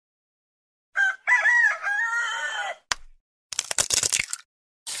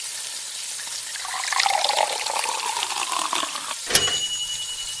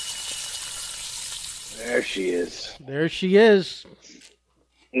she is. There she is.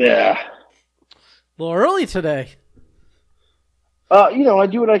 Yeah. A little early today. I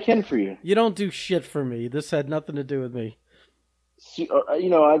do what I can for you. You don't do shit for me. This had nothing to do with me.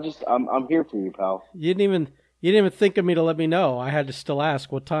 I'm here for you, pal. You didn't even think of me to let me know. I had to still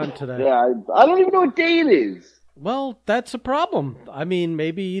ask what time today. Yeah, I don't even know what day it is. Well, that's a problem. I mean,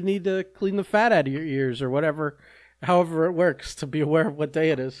 maybe you need to clean the fat out of your ears or whatever, however it works to be aware of what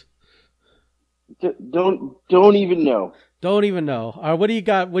day it is. Don't even know. Don't even know. What do you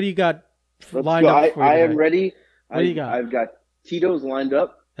got? What do you got lined up for you I am ready. What do you got? I've got Tito's lined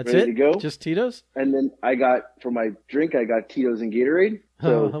up. That's ready it? to go. Just Tito's? And then for my drink, I got Tito's and Gatorade.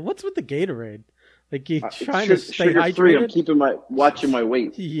 So what's with the Gatorade? Like you trying to to stay sugar hydrated? free. I'm watching my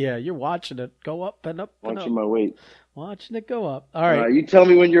weight. Yeah, you're watching it go up and up and Watching up. my weight. Watching it go up. All right. You tell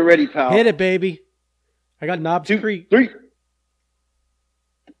me when you're ready, pal. Hit it, baby. I got Knobs 2, Creek. 3.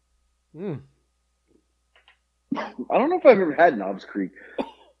 Mm. I don't know if I've ever had Knobs Creek.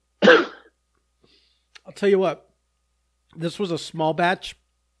 I'll tell you what. This was a small batch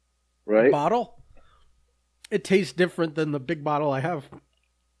bottle. It tastes different than the big bottle I have.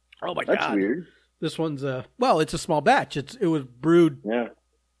 Oh my God. That's weird. This one's it's a small batch. It was brewed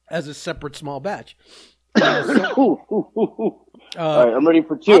as a separate small batch. All right, I'm ready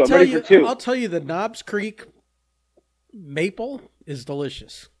for 2. I'll tell you the Knobs Creek maple is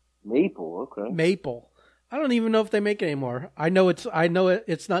delicious. Maple, okay. Maple. I don't even know if they make it anymore. I know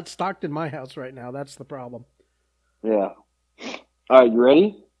it's not stocked in my house right now. That's the problem. Yeah. All right, you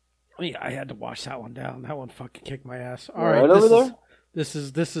ready? Yeah, I had to wash that one down. That one fucking kicked my ass. All right, over there? This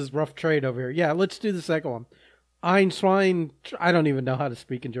is rough trade over here. Yeah, let's do the second one. Ein, Schwein, I don't even know how to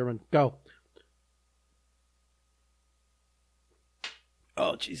speak in German. Go.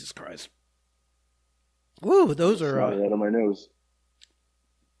 Oh, Jesus Christ. Woo, those are... out of my nose.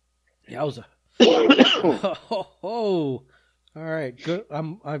 Yowza. All right, good.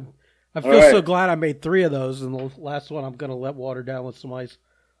 I feel so glad I made 3 of those, and the last one I'm going to let water down with some ice.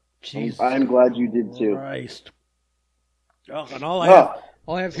 Jesus. I'm glad you did too. Christ. Oh, and all I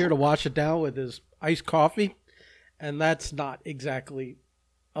have here to wash it down with is iced coffee, and that's not exactly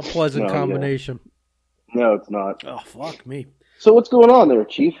a pleasant combination. Yeah. No, it's not. Oh, fuck me. So what's going on there,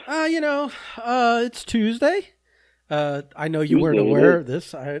 Chief? It's Tuesday. I know you weren't aware of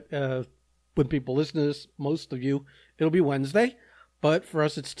this. When people listen to this, most of you, it'll be Wednesday, but for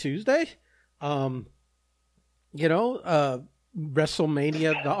us, it's Tuesday. WrestleMania,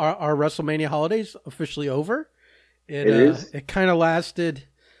 our WrestleMania holiday's officially over. It is. It kind of lasted.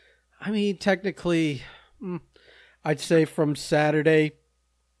 I mean, technically, I'd say from Saturday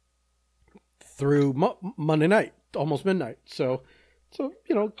through Monday night, almost midnight. So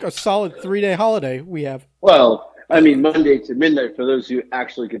a solid 3-day holiday we have. Well, I mean, Monday to midnight for those who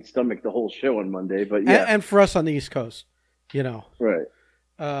actually could stomach the whole show on Monday, but yeah. And for us on the East Coast, Right.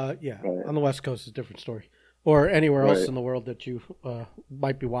 Right. On the West Coast is a different story. Or anywhere else in the world that you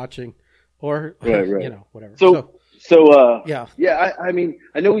might be watching, or whatever. So I mean,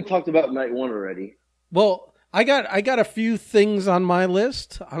 I know we talked about night 1 already. Well, I got a few things on my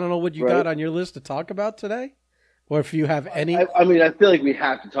list. I don't know what you got on your list to talk about today, or if you have any. I mean, I feel like we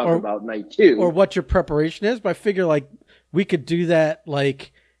have to talk about night 2, or what your preparation is. But I figure we could do that,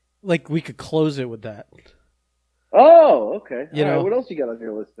 like we could close it with that. Oh, okay. All right, what else you got on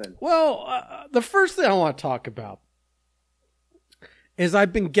your list then? Well, the first thing I want to talk about is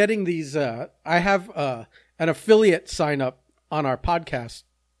I've been getting these. I have an affiliate sign up on our podcast.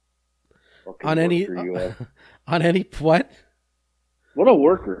 On any what? What a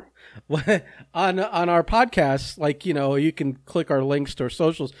worker! on our podcast, you can click our links to our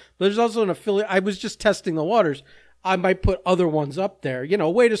socials. There's also an affiliate. I was just testing the waters. I might put other ones up there, a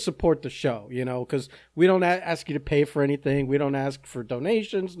way to support the show, because we don't ask you to pay for anything. We don't ask for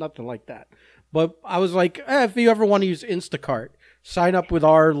donations, nothing like that. But I was like, if you ever want to use Instacart, sign up with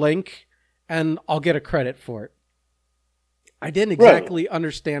our link and I'll get a credit for it. I didn't exactly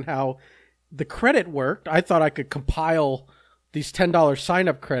understand how the credit worked. I thought I could compile these $10 sign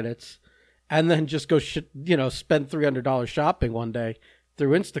up credits and then just go, spend $300 shopping one day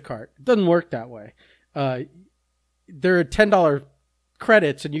through Instacart. It doesn't work that way. There are $10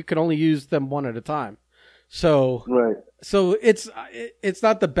 credits, and you can only use them one at a time. So, so it's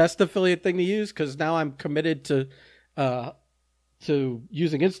not the best affiliate thing to use because now I'm committed to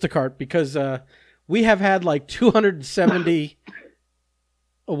using Instacart because we have had 270,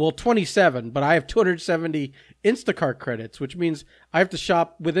 27, but I have 270 Instacart credits, which means I have to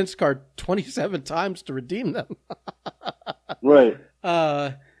shop with Instacart 27 times to redeem them. Right.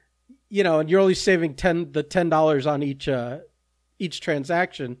 And you're only saving $10 on each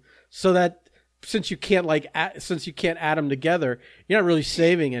transaction, so that since you can't add them together, you're not really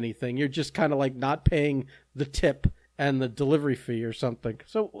saving anything. You're just kind of like not paying the tip and the delivery fee or something.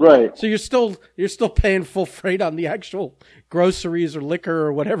 So right. So you're still paying full freight on the actual groceries or liquor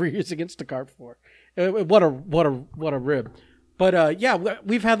or whatever you're using Instacart for. What a rib. But yeah,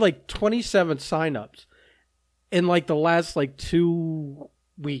 we've had like 27 signups in like the last like 2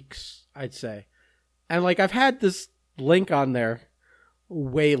 weeks, I'd say. And like I've had this link on there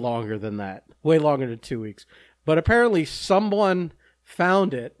way longer than that. Way longer than 2 weeks. But apparently someone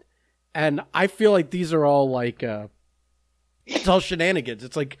found it, and I feel like these are all like it's all shenanigans.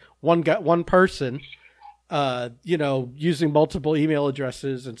 It's like one person using multiple email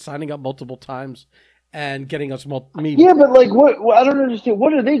addresses and signing up multiple times and getting us Yeah, but like what I don't understand.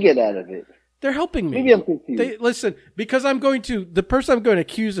 What do they get out of it? They're helping me. Maybe I'm confused. Listen, because the person I'm going to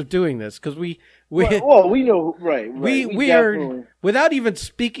accuse of doing this, because we know, right. We are, without even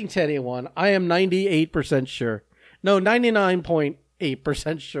speaking to anyone, I am 98% sure. No,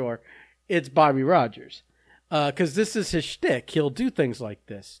 99.8% sure it's Bobby Rogers. Because this is his shtick. He'll do things like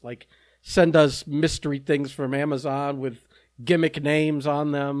this. Like send us mystery things from Amazon with gimmick names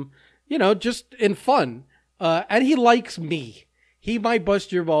on them. Just in fun. And he likes me. He might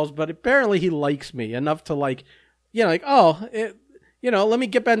bust your balls, but apparently he likes me enough to let me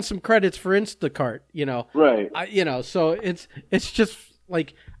get Ben some credits for Instacart, Right. So it's just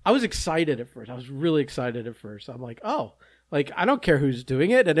like, I was excited at first. I was really excited at first. I'm like, oh, like, I don't care who's doing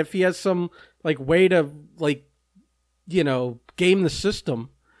it. And if he has some like way to game the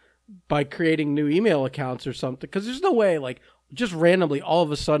system by creating new email accounts or something, because there's no way like just randomly all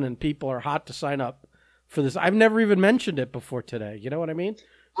of a sudden people are hot to sign up for this. I've never even mentioned it before today. You know what I mean?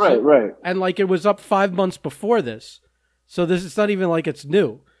 Right. And like it was up 5 months before this. So this is not even like it's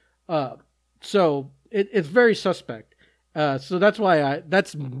new. So it's very suspect. So that's why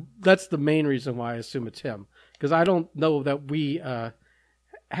that's the main reason why I assume it's him. Because I don't know that we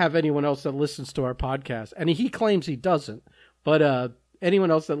have anyone else that listens to our podcast. And he claims he doesn't. But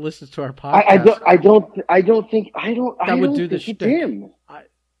anyone else that listens to our podcast, I don't think it's him.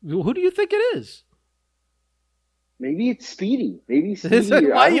 Who do you think it is? Maybe it's Speedy.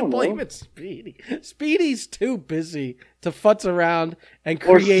 Why you blaming Speedy? Speedy's too busy to futz around and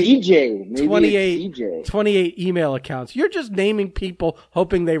create CJ. 28 email accounts. You're just naming people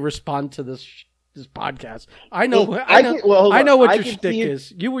hoping they respond to this podcast. I know what your shtick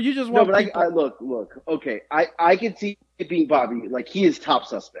is. You just want people. Look. Okay, I can see it being Bobby. Like he is top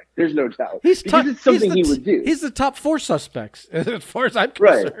suspect. There's no doubt. It's something he would do. He's the top 4 suspects as far as I'm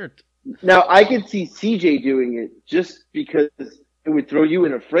concerned. Right. Now, I could see CJ doing it just because it would throw you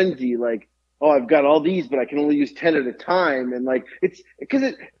in a frenzy, like, oh, I've got all these, but I can only use 10 at a time. And like,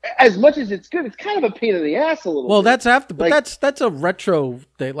 as much as it's good, it's kind of a pain in the ass a little bit. Well, that's after, but that's a retro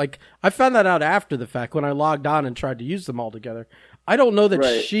thing. Like, I found that out after the fact when I logged on and tried to use them all together. I don't know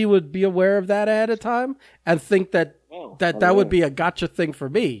that she would be aware of that ahead of time and think that would be a gotcha thing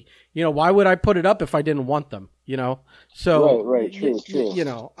for me. Why would I put it up if I didn't want them? So right, true.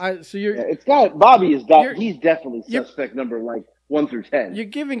 It's got Bobby he's definitely suspect number like 1 through 10.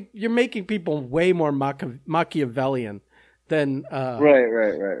 You're making people way more Machiavellian than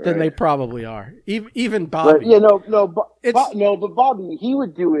than they probably are. Even Bobby. But Bobby, he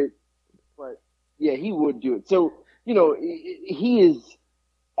would do it. But yeah, he would do it. So he is.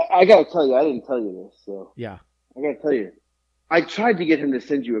 I gotta tell you, I didn't tell you this. So yeah, I gotta tell you, I tried to get him to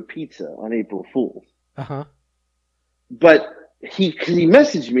send you a pizza on April Fool's. But he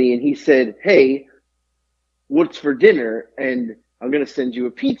messaged me and he said, "Hey, what's for dinner?" And I'm going to send you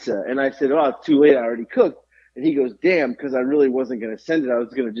a pizza. And I said, "Oh, it's too late. I already cooked." And he goes, "Damn, because I really wasn't going to send it. I was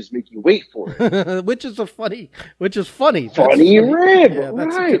going to just make you wait for it." Which is funny. Funny rib. Yeah,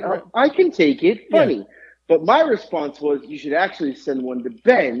 right. I can take it. Funny. Yeah. But my response was, you should actually send one to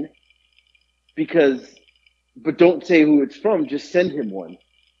Ben but don't say who it's from. Just send him one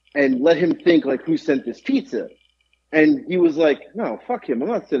and let him think like, who sent this pizza? And he was like, "No, fuck him. I'm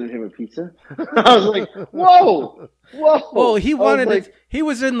not sending him a pizza." I was like, "Whoa." Well, he wanted it. He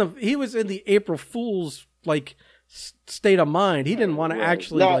was in the April Fool's like state of mind. He didn't want to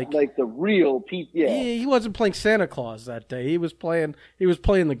actually not like the real pizza. Yeah. He wasn't playing Santa Claus that day. He was playing the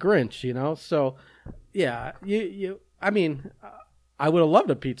Grinch. So yeah, I mean, I would have loved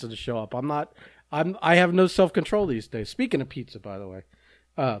a pizza to show up. I have no self-control these days. Speaking of pizza, by the way,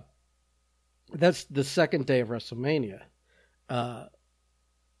 that's the second day of WrestleMania.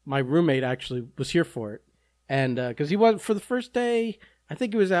 My roommate actually was here for it. And because he wasn't for the first day, I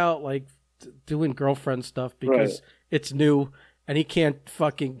think he was out like doing girlfriend stuff because it's new and he can't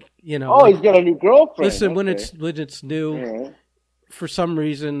fucking, Oh, he's got a new girlfriend. Listen, when it's new, for some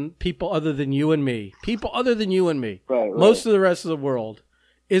reason, people other than you and me, right. most of the rest of the world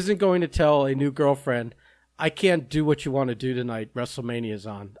isn't going to tell a new girlfriend, I can't do what you want to do tonight. WrestleMania's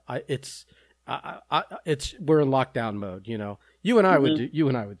on. It's we're in lockdown mode. You know, you and I would do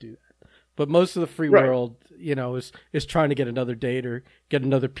that, but most of the free world, you know, is trying to get another date or get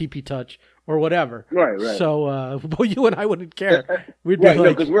another pee touch or whatever. Right. So, well, you and I wouldn't care. We'd be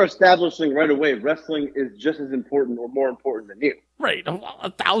like, because we're establishing right away wrestling is just as important or more important than you. Right,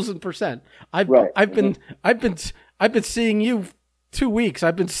 1,000%. I've been seeing you 2 weeks.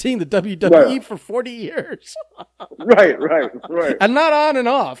 I've been seeing the WWE for 40 years. right. And not on and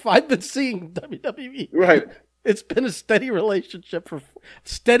off. I've been seeing WWE. Right. It's been a steady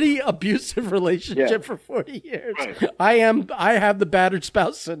abusive relationship for 40 years. Right. I have the battered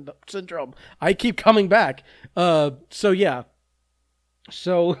spouse syndrome. I keep coming back. So yeah.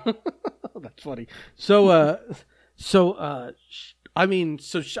 So that's funny.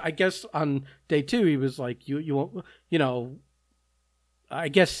 I guess on day 2 he was like, you won't, you know, I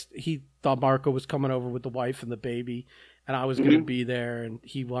guess he thought Marco was coming over with the wife and the baby, and I was going to be there, and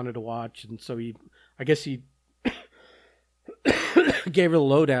he wanted to watch, and so he gave her the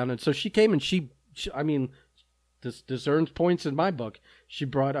lowdown, and so she came and she this earns points in my book. She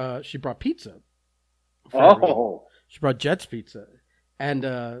brought pizza. She brought Jet's Pizza, and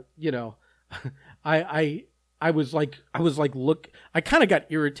you know, I was like, look, I kind of got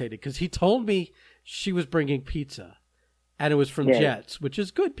irritated because he told me she was bringing pizza. And it was from Jets, which is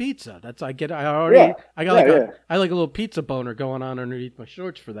good pizza. I got a little pizza boner going on underneath my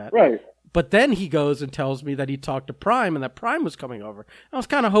shorts for that. Right. But then he goes and tells me that he talked to Prime and that Prime was coming over. I was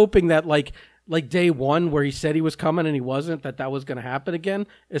kind of hoping that like day 1 where he said he was coming and he wasn't, that was going to happen again,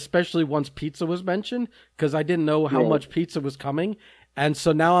 especially once pizza was mentioned, because I didn't know how much pizza was coming. And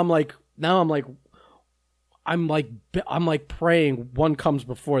so now I'm like praying one comes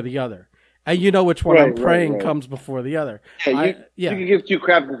before the other. And you know which one I'm praying comes before the other. You can give 2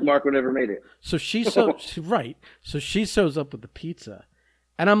 craps if Marco never made it. So she shows up with the pizza,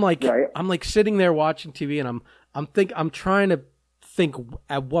 and I'm like sitting there watching TV, and I'm trying to think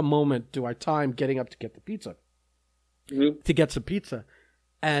at what moment do I time getting up to get the pizza, to get some pizza,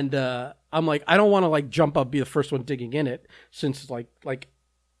 and I'm like, I don't want to like jump up, be the first one digging in it, since like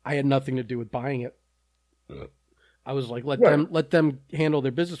I had nothing to do with buying it. I was like, let them handle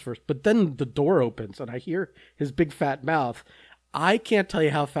their business first. But then the door opens and I hear his big fat mouth. I can't tell you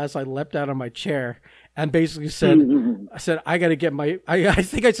how fast I leapt out of my chair and basically said, I got to get I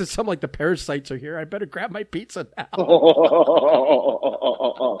think I said something like, the parasites are here. I better grab my pizza now.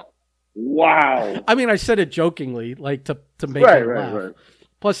 Wow. I mean, I said it jokingly, like to make him laugh. Right.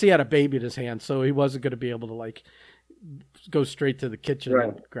 Plus he had a baby in his hand, so he wasn't going to be able to like go straight to the kitchen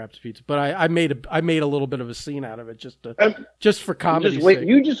and grab some pizza. But I made a little bit of a scene out of it just for comedy.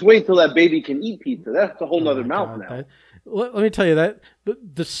 You just wait till that baby can eat pizza. That's a whole nother mouth now. Let me tell you that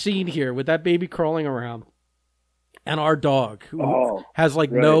the scene here with that baby crawling around and our dog who has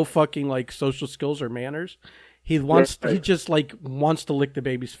like no fucking like social skills or manners. He just like wants to lick the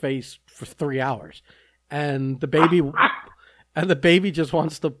baby's face for 3 hours, and the baby just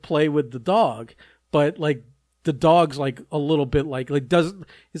wants to play with the dog, but like. The dog's like a little bit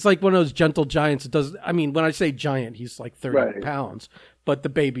it's like one of those gentle giants. When I say giant, he's like 30 pounds, but the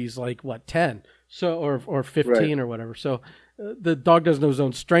baby's like 10, so or 15 or whatever. So the dog doesn't know his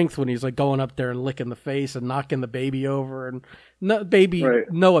own strength when he's like going up there and licking the face and knocking the baby over, and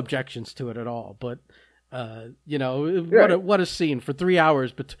no objections to it at all. But what a scene for 3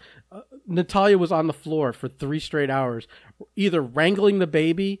 hours. But Natalya was on the floor for 3 straight hours, either wrangling the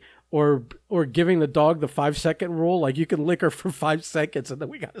baby or giving the dog the 5-second rule, like you can lick her for 5 seconds and then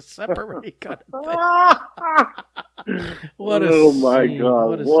we got to separate. What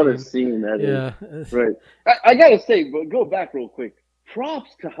a scene that is. Right. I got to say, but go back real quick. Props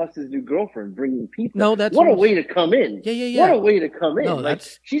to Huss's new girlfriend bringing pizza. No, that's what a way to come in. Yeah. What a way to come in. No,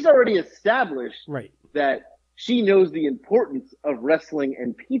 she's already established that she knows the importance of wrestling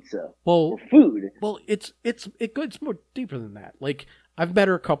and pizza or food. Well, it's more deeper than that. Like, I've met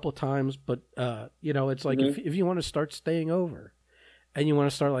her a couple of times, but it's like if you want to start staying over, and you want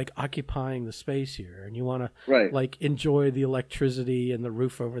to start like occupying the space here, and you want to like enjoy the electricity and the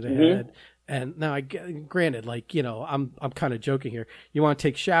roof over the head. And now, granted, like I'm kind of joking here. You want to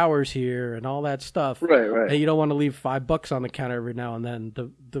take showers here and all that stuff, right? And you don't want to leave $5 on the counter every now and then.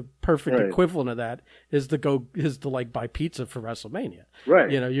 The perfect equivalent of that is to like buy pizza for WrestleMania, right?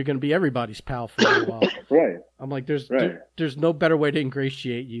 You're going to be everybody's pal for a while, right? I'm like, there's no better way to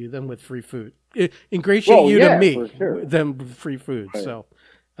ingratiate you than with free food. To me than free food. Right. So,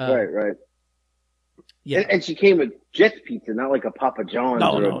 right. Yeah. And she came with Jets Pizza, not like a Papa John's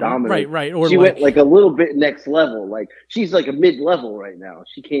or a Domino's. Right. Or she went like a little bit next level. Like she's like a mid-level right now.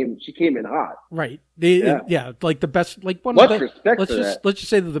 She came in hot. Right. Like the best. Like one Much of the. Respect Let's just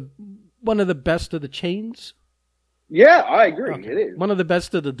say that one of the best of the chains. Yeah, I agree. Okay. It is one of the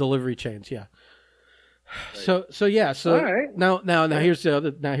best of the delivery chains. Yeah. Right. So all right. Now here's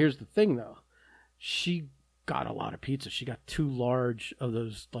the thing though. She got a lot of pizza. She got 2 large of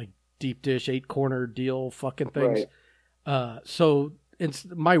those like deep dish 8-corner deal fucking things. Right. So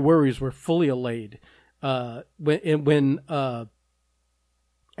my worries were fully allayed. When at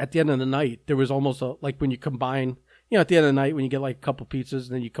the end of the night there was almost like when you combine, at the end of the night when you get like a couple pizzas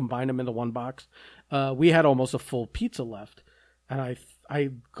and then you combine them into one box, we had almost a full pizza left, and I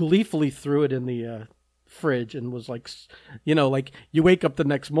gleefully threw it in the fridge and was like, like you wake up the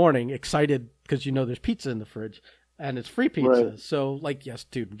next morning excited because there's pizza in the fridge. And it's free pizza. Right. So, like,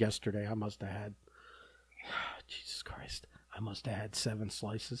 yesterday I must have had, Jesus Christ, I must have had 7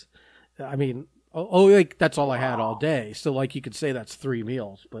 slices. I mean, like, that's all I had all day. So, like, you could say that's 3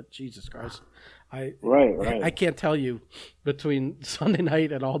 meals, but Jesus Christ. Right. I can't tell you between Sunday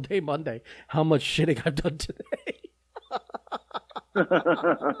night and all day Monday how much shitting I've done today.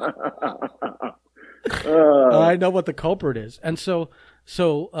 I know what the culprit is. And so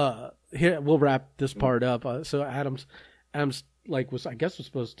here we'll wrap this part up. So Adam's like was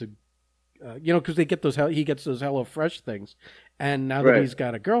supposed to, because he gets those HelloFresh things, and now that he's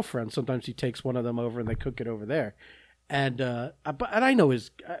got a girlfriend, sometimes he takes one of them over and they cook it over there. And I know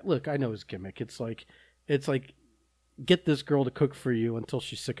his gimmick. It's like get this girl to cook for you until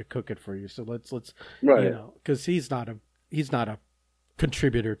she's sick of cooking for you. So let's because he's not a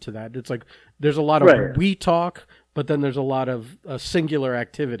contributor to that. It's like there's a lot of we talk, but then there's a lot of singular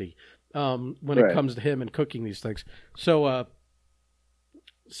activity when it comes to him and cooking these things. So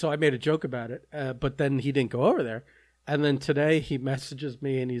I made a joke about it, but then he didn't go over there. And then today he messages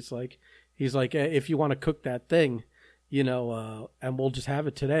me and he's like, if you want to cook that thing, and we'll just have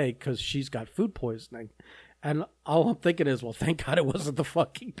it today because she's got food poisoning. And all I'm thinking is, well, thank God it wasn't the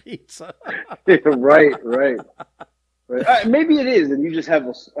fucking pizza. Right. Maybe it is, and you just have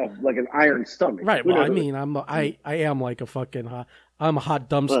like an iron stomach. Right. Well, I mean, I am like a fucking I'm a hot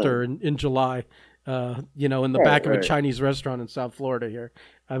dumpster in July, in the back of a Chinese restaurant in South Florida here.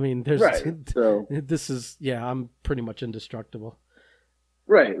 I mean, there's this is I'm pretty much indestructible.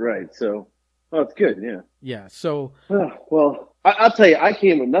 Right. So, it's good. Yeah. Yeah. So. Well. I'll tell you, I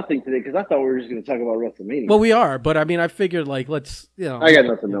came with nothing today because I thought we were just going to talk about WrestleMania. Well, we are, but I mean, I figured like let's. I got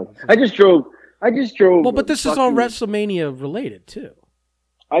nothing else. I just drove. Well, but this is all WrestleMania related too.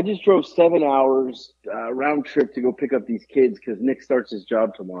 I just drove 7 hours round trip to go pick up these kids because Nick starts his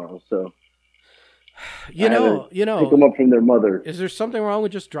job tomorrow. So, pick them up from their mother. Is there something wrong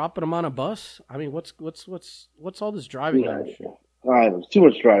with just dropping them on a bus? I mean, what's all this driving? There's too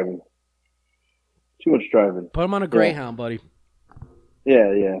much driving. Put them on a Greyhound, buddy.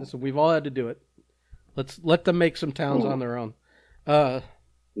 Yeah. Listen, we've all had to do it. Let's let them make some towns on their own. Yeah.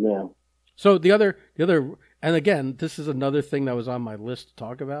 So the other, and again, this is another thing that was on my list to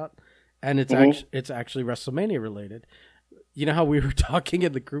talk about, and it's actually WrestleMania related. You know how we were talking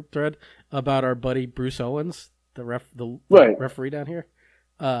in the group thread about our buddy Bruce Owens, the referee down here,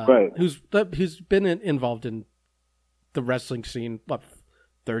 who's been involved in the wrestling scene,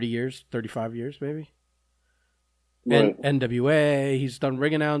 30 years, 35 years, maybe. Right. And NWA, he's done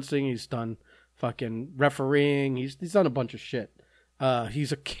ring announcing, he's done fucking refereeing, he's done a bunch of shit.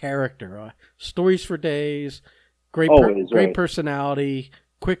 He's a character. Stories for days, great personality,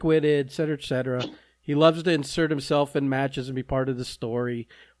 quick-witted, et cetera, et cetera. He loves to insert himself in matches and be part of the story,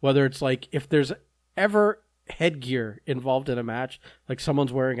 whether it's like if there's ever headgear involved in a match, like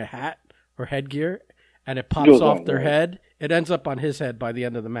someone's wearing a hat or headgear, and it pops off their head, it ends up on his head by the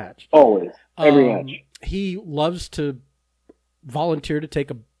end of the match. Always. Every match. He loves to volunteer to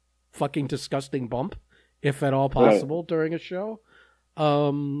take a fucking disgusting bump, if at all possible, during a show.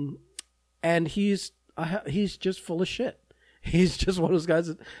 And he's just full of shit. He's just one of those guys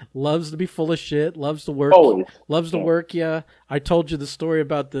that loves to be full of shit, loves to work, loves to work. Yeah. I told you the story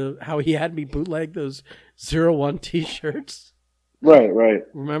about how he had me bootleg those 01 t-shirts. Right.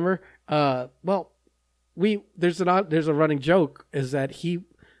 Remember? Well, there's a running joke is that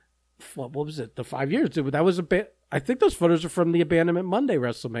what was it? The 5 years. That was I think those photos are from the Abandonment Monday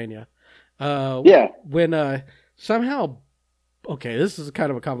WrestleMania. When somehow, okay, this is kind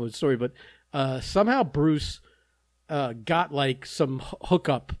of a convoluted story, but somehow Bruce got like some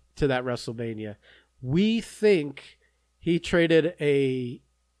hookup to that WrestleMania. We think he traded a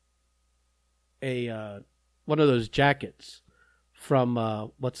one of those jackets from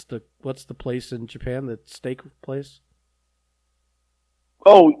what's the place in Japan, the steak place?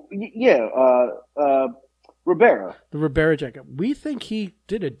 Oh yeah, Ribera. The Ribera jacket. We think he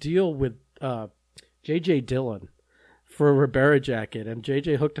did a deal with J.J. Dillon for a Ribera jacket, and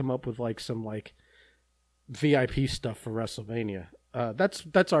J.J. hooked him up with like some like VIP stuff for WrestleMania.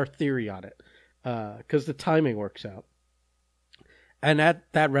 That's our theory on it, because the timing works out. And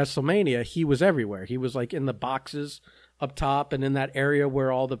at that WrestleMania, he was everywhere. He was like in the boxes up top, and in that area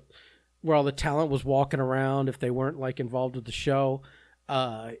where all the talent was walking around if they weren't like involved with the show.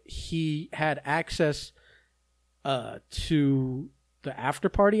 He had access to the after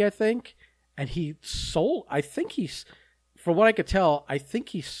party, I think, and he sold. I think from what I could tell, I think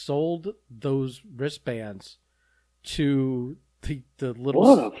he sold those wristbands to the little.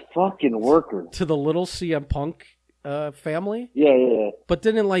 What a fucking worker! To the little CM Punk family. Yeah. But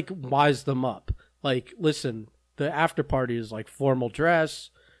didn't like wise them up. Like, listen, the after party is like formal dress.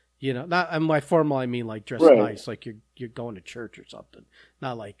 You know, not and by formal I mean like dress nice, like you're going to church or something.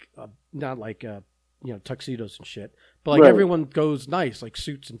 Not like tuxedos and shit. But like everyone goes nice, like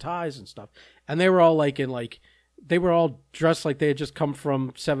suits and ties and stuff. And they were all they were all dressed like they had just come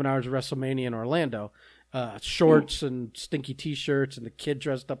from 7 hours of WrestleMania in Orlando. Shorts and stinky t-shirts, and the kid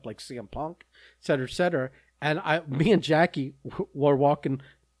dressed up like CM Punk, et cetera, et cetera. And me and Jackie were walking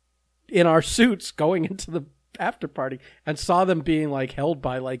in our suits going into the after party and saw them being like held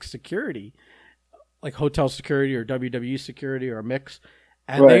by like security, like hotel security or WWE security or a mix.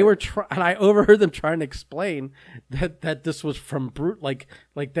 And they were and I overheard them trying to explain that this was from Bruce, like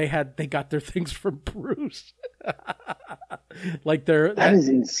they got their things from Bruce. Like that is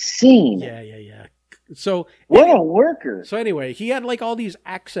insane. Yeah. So what a worker. So anyway, he had like all these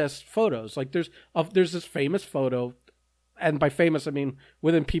access photos. Like there's this famous photo, and by famous I mean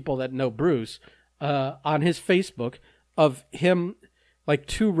within people that know Bruce, on his Facebook of him like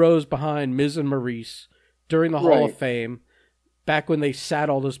 2 rows behind Miz and Maurice during the Hall of Fame, back when they sat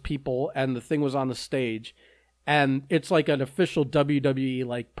all those people and the thing was on the stage, and it's like an official WWE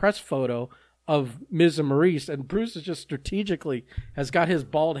like press photo of Miz and Maurice, and Bruce is just strategically has got his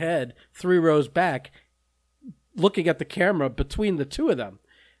bald head 3 rows back looking at the camera between the two of them.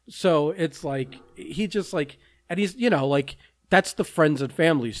 So it's like he just like, and he's, you know, like that's the friends and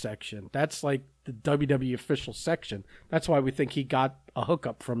family section. That's like the WWE official section. That's why we think he got a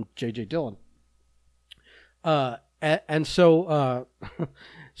hookup from J.J. Dillon. And so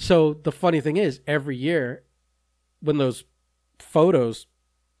so the funny thing is, every year when those photos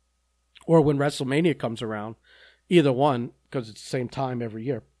or when WrestleMania comes around, either one, because it's the same time every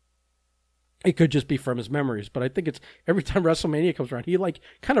year, it could just be from his memories. But I think it's every time WrestleMania comes around, he like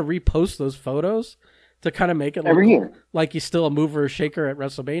kind of reposts those photos to kind of make it look like he's still a mover or shaker at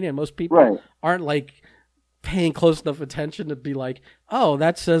WrestleMania. And most people aren't like paying close enough attention to be like, oh,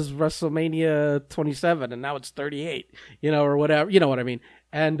 that says WrestleMania 27 and now it's 38, you know, or whatever, you know what I mean?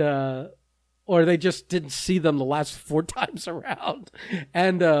 And, or they just didn't see them the last 4 times around.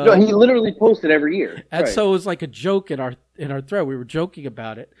 And, no, he literally posted every year. And so it was like a joke in our thread. We were joking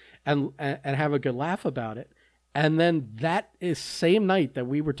about it and have a good laugh about it. And then that is same night that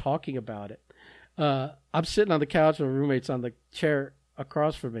we were talking about it. I'm sitting on the couch and my roommate's on the chair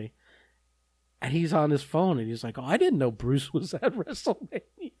across from me. And he's on his phone, and he's like, "Oh, I didn't know Bruce was at WrestleMania."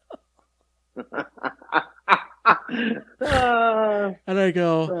 And I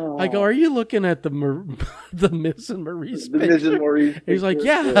go, "Are you looking at the Miz and Maurice picture?" The Miz and Maurice picture. He's like,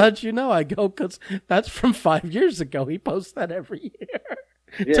 "Yeah, how'd you know?" I go, "Because that's from 5 years ago. He posts that every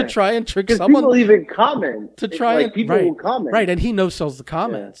year to try and trick someone." People even comment to try and people will comment, right? And he no-sells the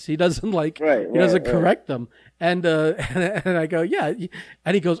comments. He doesn't doesn't correct them. And I go, yeah.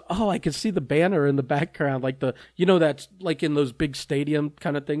 And he goes, oh, I can see the banner in the background, like that's like in those big stadium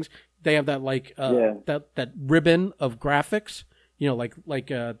kind of things. They have that like that ribbon of graphics, you know, that,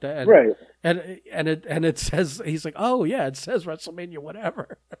 and it says, he's like, oh yeah, it says WrestleMania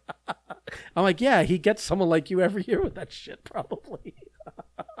whatever. I'm like, yeah, he gets someone like you every year with that shit probably.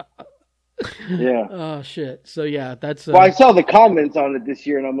 Yeah. Oh shit. So yeah, that's. Well, I saw the comments on it this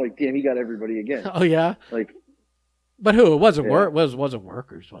year, and I'm like, damn, he got everybody again. Oh yeah. Like. But who? It wasn't wasn't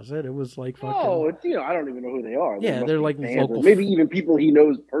workers, was it? It was like fucking. Oh, it's, I don't even know who they are. They're like local. Maybe even people he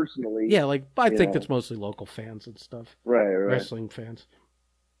knows personally. Yeah, like I think it's mostly local fans and stuff. Right. Wrestling fans.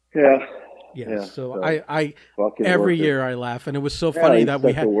 Yeah. Yeah. So I every year I laugh, and it was so funny that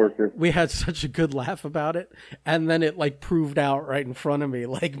we had such a good laugh about it, and then it like proved out right in front of me,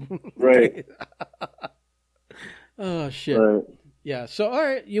 like. Right. Oh shit. Right. Yeah. So all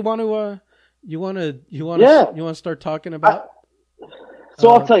right, you want to start talking about? So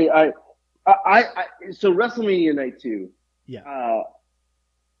I'll tell you, so WrestleMania Night 2. Yeah.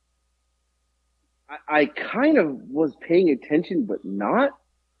 I kind of was paying attention, but not.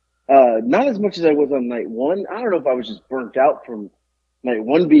 Not as much as I was on night one. I don't know if I was just burnt out from night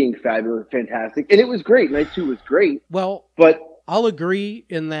one being fabulous, fantastic, and it was great. Night two was great. Well, but I'll agree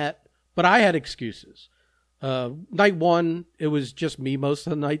in that. But I had excuses. Night one, it was just me most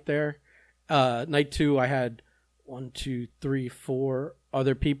of the night there. Night two, I had 1, 2, 3, 4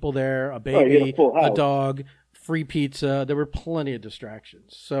 other people there, a baby, a dog, free pizza. There were plenty of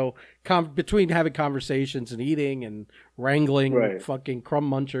distractions. So between having conversations and eating and wrangling fucking crumb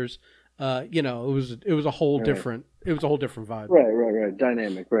munchers, it was a whole different vibe. Right.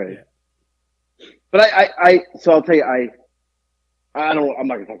 Dynamic, right. Yeah. But so I'll tell you, I'm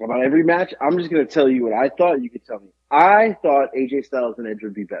not going to talk about every match. I'm just going to tell you what I thought. You could tell me. I thought AJ Styles and Edge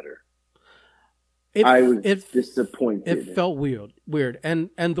would be better. I was disappointed. It felt weird. And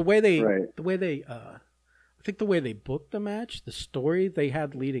the way they, I think the way they booked the match, the story they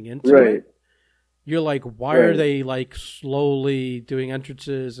had leading into it, you're like, why are they like slowly doing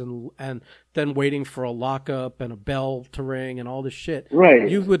entrances and then waiting for a lockup and a bell to ring and all this shit? Right.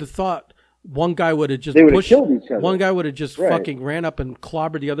 You would have thought one guy would have just killed each other. One guy would have just fucking ran up and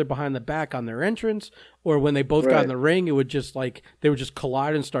clobbered the other behind the back on their entrance, or when they both got in the ring, it would just like they would just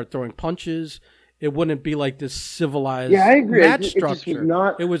collide and start throwing punches. It wouldn't be like this civilized match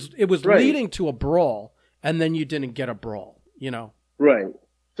structure. It was leading to a brawl, and then you didn't get a brawl. Right.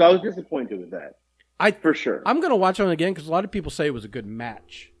 So I was disappointed with that. For sure. I'm gonna watch it again because a lot of people say it was a good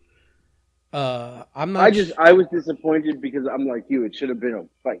match. I'm not. I was disappointed because I'm like you. It should have been a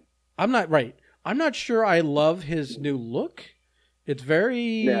fight. I'm not sure I love his new look. It's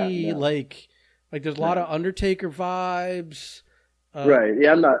very like there's a lot of Undertaker vibes. Right.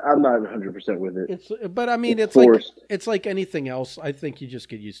 Yeah, I'm not 100% with it. But I mean, it's like anything else. I think you just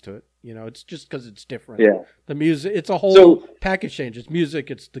get used to it. It's just because it's different. Yeah. The music, it's a whole package change. It's music,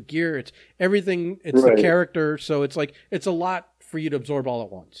 it's the gear, it's everything, it's the character. So it's like it's a lot for you to absorb all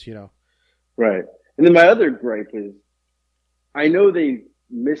at once. Right. And then my other gripe is, I know they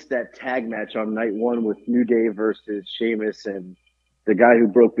missed that tag match on night one with New Day versus Sheamus and the guy who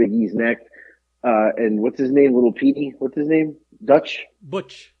broke Big E's neck. And what's his name? Little Petey? What's his name? Butch.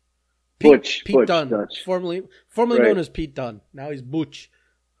 Pete Dunne. Dutch. Formerly known as Pete Dunne. Now he's Butch.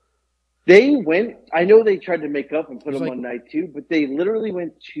 They went, I know they tried to make up and put him on night two, but they literally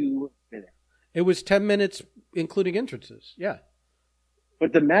went 2 minutes. It was 10 minutes, including entrances. Yeah.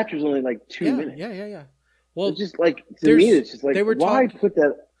 But the match was only like 2 minutes. Yeah. Well, it's just like, to me, it's just like, why put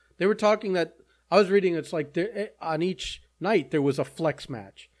that? They were talking that, I was reading, it's like on each night there was a flex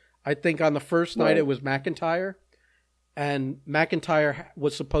match. I think on the first night it was McIntyre, and McIntyre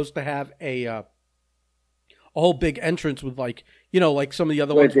was supposed to have a whole big entrance with like some of the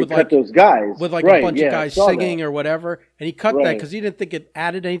other ones with like those guys with like a bunch of guys singing or whatever, and he cut that because he didn't think it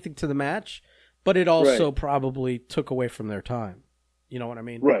added anything to the match, but it also probably took away from their time. You know what I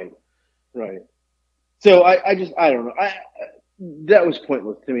mean? Right. So I don't know. That was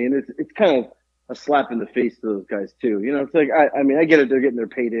pointless to me, and it's kind of a slap in the face to those guys too. It's like I mean I get it, they're getting their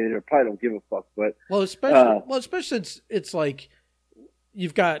payday, or probably don't give a fuck, but especially it's like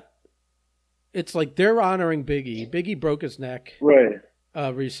you've got, it's like they're honoring Big E. Big E broke his neck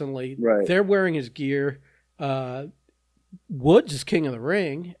recently. Right. They're wearing his gear. Woods is king of the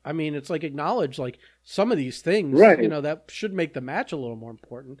ring. I mean, it's like acknowledge like some of these things, that should make the match a little more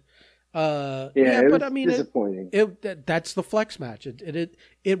important. But I mean, disappointing. That's the flex match. It's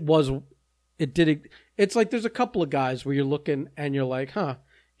like there's a couple of guys where you're looking and you're like,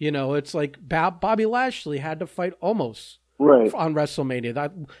 it's like Bobby Lashley had to fight almost on WrestleMania.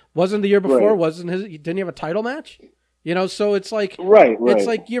 That wasn't the year before. Didn't he have a title match? So it's like it's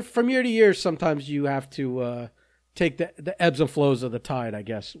like you're from year to year. Sometimes you have to take the ebbs and flows of the tide, I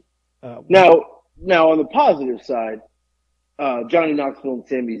guess. Now on the positive side, Johnny Knoxville and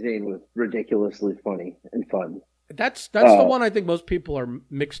Sami Zayn was ridiculously funny and fun. That's the one I think most people are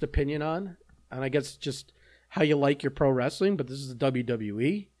mixed opinion on. And I guess just how you like your pro wrestling, but this is the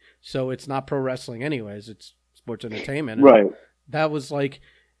WWE, so it's not pro wrestling anyways. It's sports entertainment. Right. And that was like,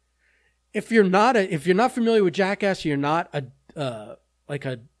 if you're not familiar with Jackass, you're not a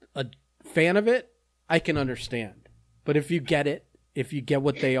fan of it, I can understand. But if you get it, if you get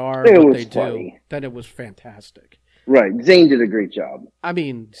what they are, what they do, then it was fantastic. Right. Zayn did a great job. I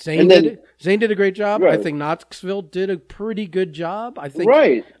mean, Zayn did a great job. Right. I think Knoxville did a pretty good job. I think.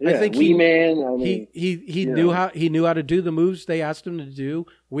 Right. Yeah. I think he knew how to do the moves they asked him to do.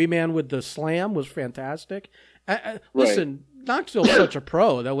 Wee Man with the slam was fantastic. Listen, Knoxville's such a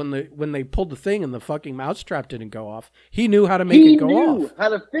pro that when they pulled the thing and the fucking mousetrap didn't go off, he knew how to make it go off. He knew how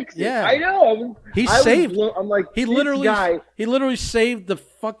to fix it. Yeah. I know. He literally saved the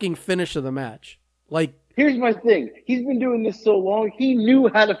fucking finish of the match. Like, here's my thing. He's been doing this so long, he knew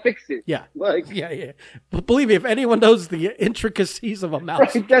how to fix it. Yeah. Like, yeah. But believe me, if anyone knows the intricacies of a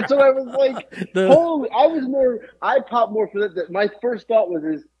mouse, right, that's what I was like. I popped more for that. My first thought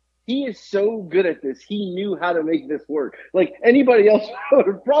was, he is so good at this. He knew how to make this work. Like, anybody else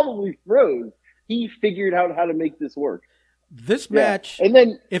would probably froze. He figured out how to make this work. This match, and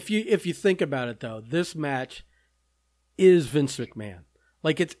then if you think about it though, this match is Vince McMahon.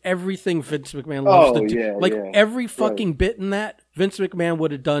 Like, it's everything Vince McMahon loves to do. Yeah, like, every fucking bit in that, Vince McMahon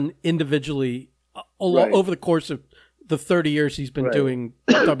would have done individually over the course of the 30 years he's been doing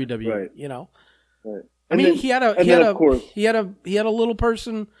WWE. You know, I mean, he had a little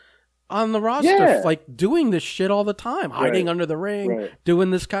person on the roster, like, doing this shit all the time, hiding under the ring, doing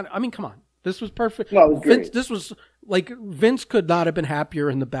this kind of. I mean, come on, this was perfect. No, it was Vince, this was like, Vince could not have been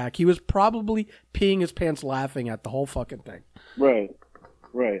happier in the back. He was probably peeing his pants laughing at the whole fucking thing. Right.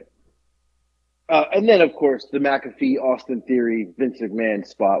 And then, of course, the McAfee, Austin Theory, Vince McMahon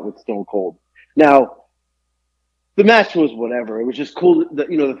spot with Stone Cold. Now, the match was whatever. It was just cool.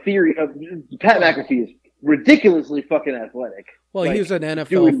 The theory of Pat McAfee is ridiculously fucking athletic. Well, like, he's an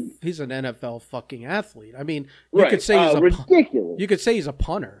NFL fucking athlete. I mean, you could say he's ridiculous. You could say he's a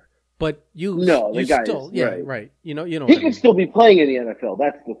punter. But right. You know, he could still be playing in the NFL.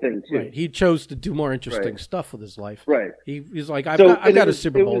 That's the thing too. Right. He chose to do more interesting stuff with his life. Right. He's like, I've got a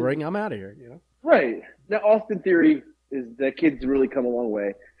Super Bowl ring. I'm out of here. You know. Right. Now, Austin Theory that kid's really come a long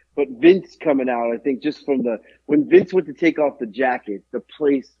way. But Vince coming out, I think, just from when Vince went to take off the jacket, the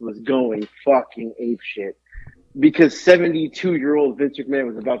place was going fucking apeshit. Because 72-year-old Vince McMahon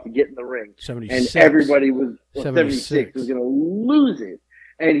was about to get in the ring. 76. And everybody was 76 was going to lose it.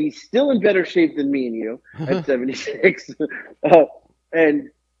 And he's still in better shape than me and you at 76. And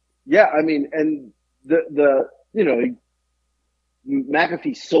yeah, I mean, and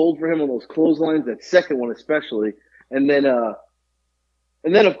McAfee sold for him on those clotheslines, that second one especially. And then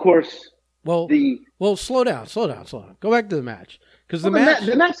of course, slow down. Go back to the match. Because the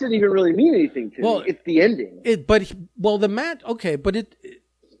match didn't even really mean anything to me. It's the ending. The match, okay, but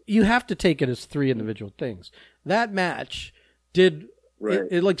you have to take it as three individual things. That match did. Right.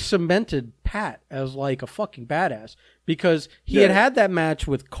 It like cemented Pat as like a fucking badass because he had that match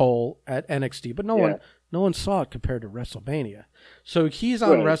with Cole at NXT, but no one saw it compared to WrestleMania. So he's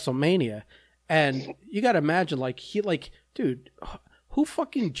on WrestleMania, and you got to imagine dude, who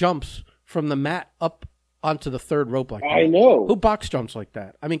fucking jumps from the mat up onto the third rope like that? I know. Who box jumps like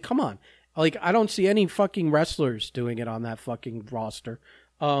that? I mean, come on. Like, I don't see any fucking wrestlers doing it on that fucking roster.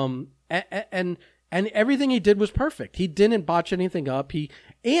 And everything he did was perfect. He didn't botch anything up. He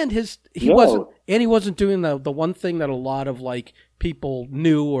wasn't doing the one thing that a lot of like people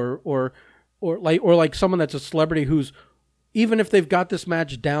knew or like someone that's a celebrity who's, even if they've got this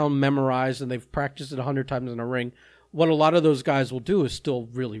match down, memorized, and they've practiced it 100 times in a ring, what a lot of those guys will do is still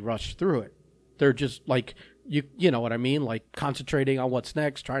really rush through it. They're just like, you know what I mean? Like, concentrating on what's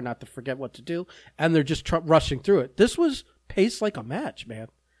next, trying not to forget what to do, and they're just rushing through it. This was paced like a match, man.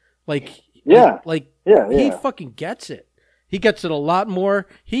 Like, he fucking gets it. He gets it a lot more.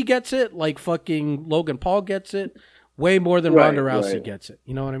 He gets it like fucking Logan Paul gets it way more than Ronda Rousey gets it.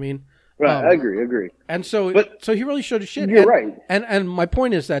 You know what I mean? Right, I agree. And so he really showed his shit. You're right. And my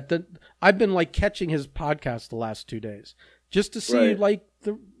point is that I've been like catching his podcast the last 2 days just to see like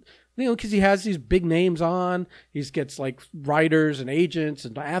because he has these big names on. He gets like writers and agents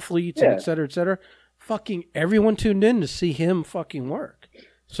and athletes and et cetera, et cetera. Fucking everyone tuned in to see him fucking work.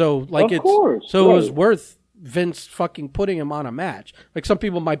 So like it was worth Vince fucking putting him on a match. Like, some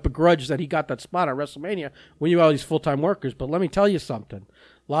people might begrudge that he got that spot at WrestleMania when you have all these full-time workers, but let me tell you something.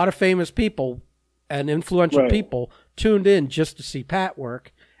 A lot of famous people and influential people tuned in just to see Pat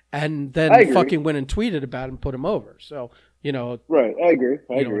work, and then fucking went and tweeted about him and put him over. So, you know. Right, I agree.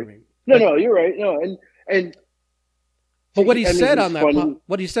 I agree. What I mean? No, you're right. No, and but what he said on that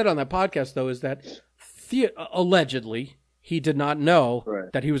podcast though is that allegedly he did not know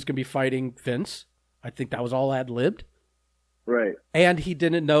that he was going to be fighting Vince. I think that was all ad-libbed. Right. And he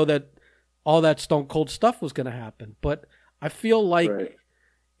didn't know that all that Stone Cold stuff was going to happen. But I feel like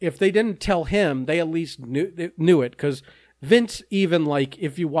if they didn't tell him, they at least knew it. Because Vince, even like,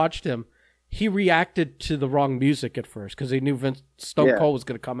 if you watched him, he reacted to the wrong music at first because he knew Stone Cold was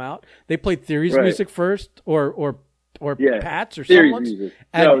going to come out. They played Theory's music first or Pat's or someone's.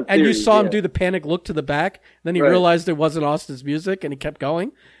 And you saw him do the panic look to the back. Then he realized it wasn't Austin's music and he kept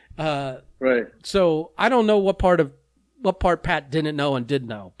going. So I don't know what part of what part Pat didn't know and did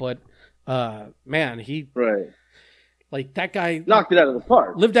know, but man, he like that guy knocked it out of the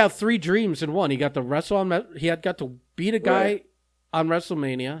park. Lived out 3 dreams in one. He got to wrestle on. He had got to beat a guy on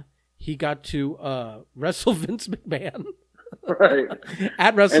WrestleMania. He got to wrestle Vince McMahon. Right.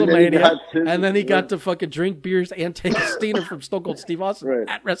 At WrestleMania. And then he got to fucking drink beers and take a steamer from Stone Cold Steve Austin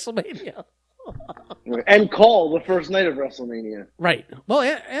at WrestleMania. And call the first night of WrestleMania. Right. Well,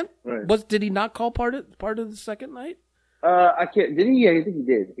 and did he not call part of the second night? I can't. Did he? Yeah, I think he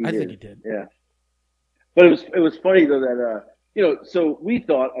did. I think he did. Yeah. But it was funny though that so we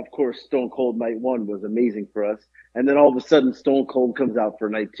thought, of course, Stone Cold Night 1 was amazing for us, and then all of a sudden Stone Cold comes out for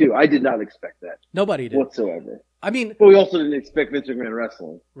Night 2. I did not expect that. Nobody did whatsoever. I mean, but we also didn't expect Vince McMahon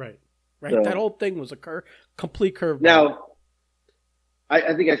wrestling. Right. So, that whole thing was a complete curve. Now,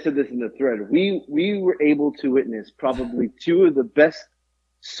 I think I said this in the thread. We were able to witness probably 2 of the best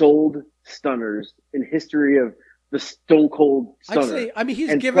sold stunners in history of the Stone Cold Stunner.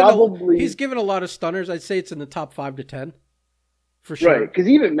 He's given a lot of stunners. I'd say it's in the top 5 to 10. For sure. Right, because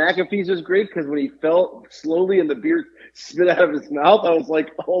even McAfee's was great because when he fell slowly and the beer spit out of his mouth, I was like,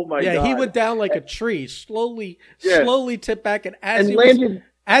 oh my God. Yeah, he went down like a tree, slowly tipped back. And as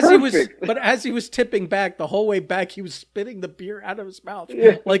he was tipping back, the whole way back, he was spitting the beer out of his mouth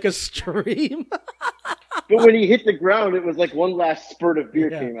like a stream. But when he hit the ground, it was like one last spurt of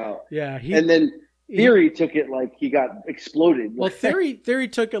beer came out. Yeah. And then Theory took it like he got exploded. Well, Theory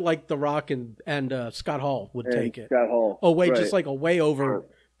took it like The Rock and Scott Hall would take it. Scott Hall. Oh, wait, just like a way over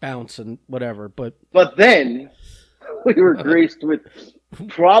bounce and whatever. But then we were graced with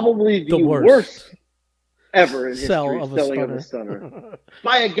probably the worst ever in history of a stunner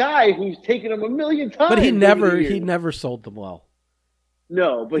by a guy who's taken them 1,000,000 times. But he never sold them well.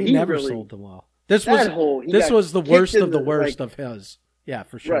 No, but he never sold them well. This was the worst of the worst of his. Yeah,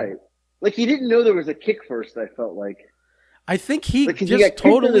 for sure. Right. Like, he didn't know there was a kick first, I felt like. I think he just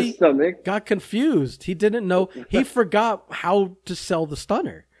totally got confused. He didn't know. He forgot how to sell the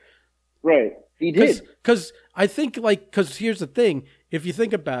stunner. Right. He did. Because I think, because here's the thing. If you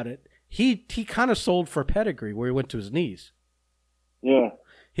think about it, he kind of sold for pedigree where he went to his knees. Yeah.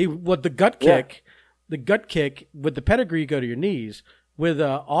 The gut kick, with the pedigree, you go to your knees. With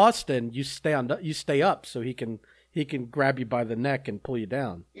Austin, you stay up so he can grab you by the neck and pull you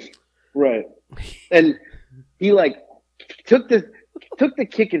down. Right. And he took the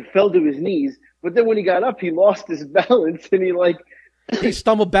kick and fell to his knees, but then when he got up, he lost his balance and he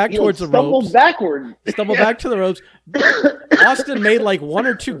stumbled back towards the ropes. Stumbled back to the ropes. Austin made 1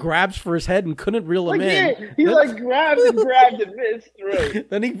 or 2 grabs for his head and couldn't reel him in. Yeah, he grabbed and missed. Right.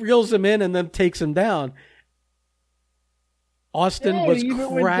 Then he reels him in and then takes him down. Austin was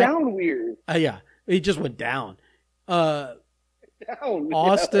went down weird. Yeah, he just went down.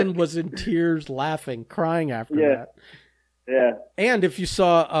 Austin was in tears, laughing, crying after that. Yeah. And if you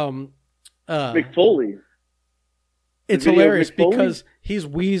saw Mick Foley, it's hilarious because he's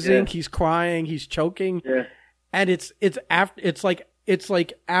wheezing, he's crying, he's choking, and it's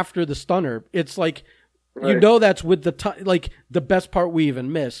like after the stunner. It's like that's with the best part we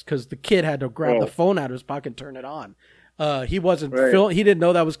even missed because the kid had to grab the phone out of his pocket and turn it on. He wasn't he didn't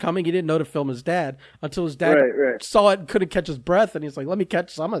know that was coming. He didn't know to film his dad until his dad saw it and couldn't catch his breath. And he's like, let me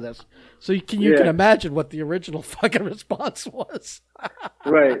catch some of this. So you can imagine what the original fucking response was.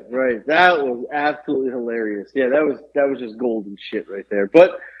 Right. That was absolutely hilarious. Yeah, that was just golden shit right there.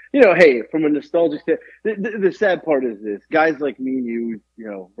 But, hey, from a nostalgic standpoint, the sad part is this. Guys like me and you,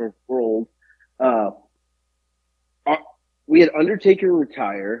 we're old. We had Undertaker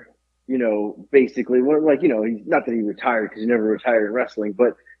retire. Basically, he's not that he retired because he never retired in wrestling,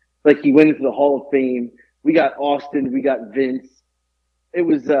 but he went into the Hall of Fame. We got Austin, we got Vince. It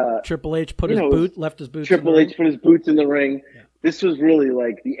was Triple H left his boots. Triple H put his boots in the ring. Yeah. This was really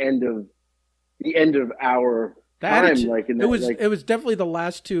the end of our time. It was definitely the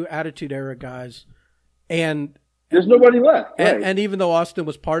last 2 Attitude Era guys, and there's nobody left. And even though Austin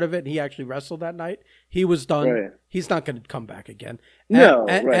was part of it and he actually wrestled that night, he was done. Right. He's not going to come back again.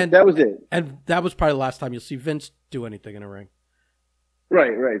 And that was it. And that was probably the last time you'll see Vince do anything in a ring.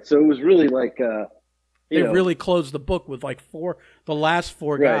 Right. So it was really they really closed the book with the last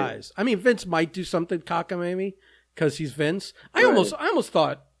 4 guys. I mean, Vince might do something cockamamie because he's Vince. I almost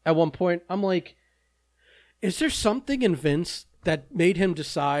thought at one point, I'm like, is there something in Vince that made him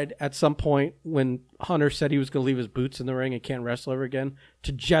decide at some point when Hunter said he was going to leave his boots in the ring and can't wrestle ever again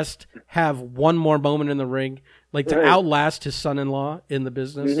to just have one more moment in the ring, to outlast his son-in-law in the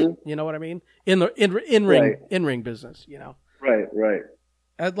business. Mm-hmm. You know what I mean? In the in-ring business, Right.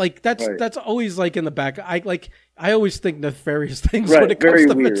 That's always in the back. I always think nefarious things when it comes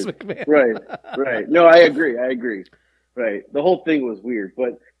to Vince McMahon. Right. No, I agree. Right. The whole thing was weird,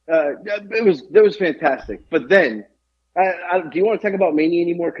 but it was fantastic. But then, do you want to talk about Mania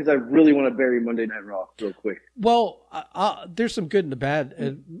anymore? Because I really want to bury Monday Night Raw real quick. Well, there's some good and the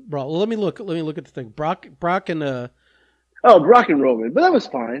bad. Raw. Let me look at the thing. Brock and Brock and Roman, but that was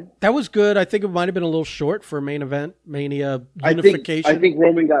fine. That was good. I think it might have been a little short for a main event Mania unification. I think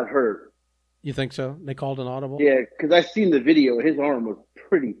Roman got hurt. You think so? They called an audible. Yeah, because I've seen the video. His arm was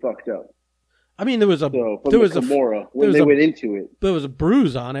pretty fucked up. I mean, there was Kimura when they went into it. There was a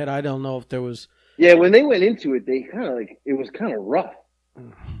bruise on it. I don't know if there was. Yeah, when they went into it, they kind of it was kind of rough.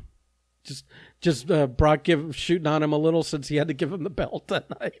 Just Brock shooting on him a little since he had to give him the belt that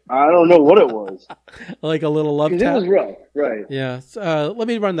night. I don't know what it was. Like a little love tap. It was rough, right? Yeah. Let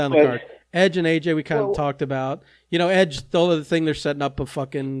me run down the card. Edge and AJ, we kind of talked about. Edge, the other thing, they're setting up a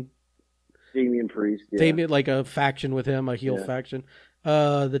fucking Damian Priest. Yeah. Like a faction with him, a heel faction.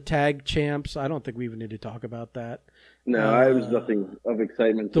 The tag champs, I don't think we even need to talk about that. No, it was nothing of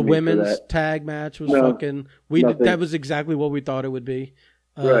excitement. The women's tag match was nothing. That was exactly what we thought it would be.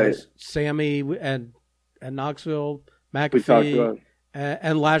 Right. Sammy and Knoxville, McAfee,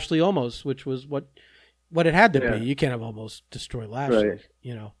 and Lashley Omos, which was what it had to be. You can't have Omos destroy Lashley,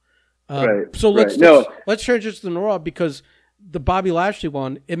 right. So let's transition to Raw because the Bobby Lashley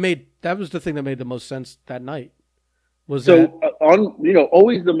one, that was the thing that made the most sense that night. Always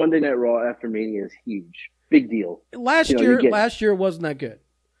the Monday Night Raw after Mania is huge, big deal. Last year wasn't that good.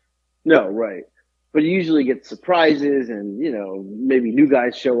 No, right. But you usually get surprises and, maybe new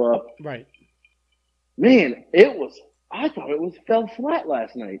guys show up. Right. Man, I thought it fell flat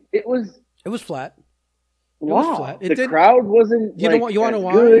last night. It was flat. Wow. The crowd wasn't You want to know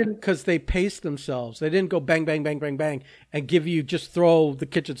why? Because they paced themselves. They didn't go bang, bang, bang, bang, bang and just throw the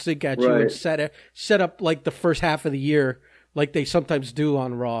kitchen sink at you and set up like the first half of the year like they sometimes do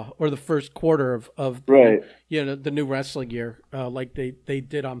on Raw or the first quarter of the new wrestling year like they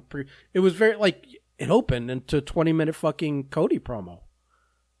did on It was very it opened into a 20-minute fucking Cody promo.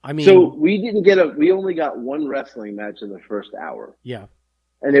 I mean, so we only got one wrestling match in the first hour. Yeah,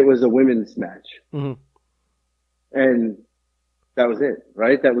 and it was a women's match, and that was it.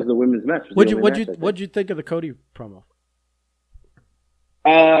 Right, that was the women's match. What'd you think of the Cody promo?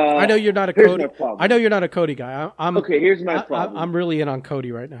 I know you're not a Cody. I know you're not a Cody guy. Okay, here's my problem. I'm really in on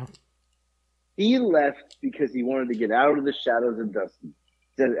Cody right now. He left because he wanted to get out of the shadows of Dusty.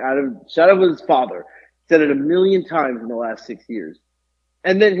 Out of the shadow of his father. Said it a million times in the last 6 years.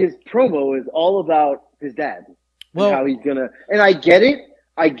 And then his promo is all about his dad. Well, and how he's gonna. And I get it.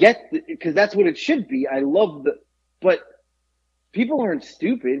 Because that's what it should be. I love but people aren't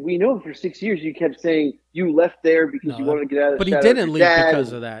stupid. We know for 6 years you kept saying you left there because you wanted to get out of the shadow. But he didn't leave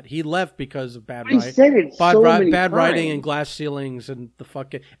because of that. He left because of bad writing. He said it so many bad times. Writing and glass ceilings and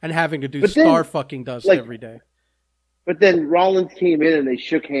and having to do star fucking dust every day. But then Rollins came in and they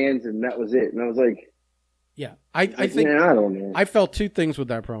shook hands and that was it. And I was like, yeah, I think I don't know. I felt two things with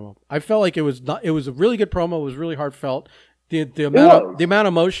that promo. I felt like it was a really good promo. It was really heartfelt. The amount of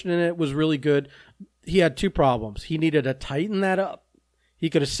emotion in it was really good. He had two problems. He needed to tighten that up. He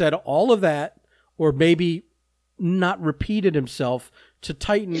could have said all of that, or maybe not repeated himself to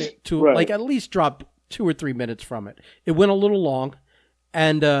tighten it to at least drop 2 or 3 minutes from it. It went a little long,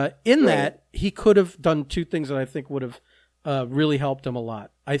 and in that he could have done two things that I think would have really helped him a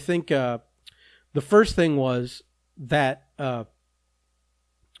lot. I think the first thing was that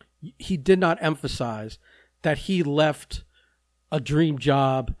he did not emphasize that he left a dream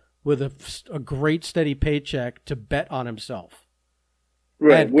job with a great steady paycheck to bet on himself.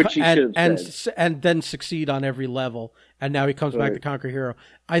 Right, which he should have said. And then succeed on every level. And now he comes back to Conquer Hero.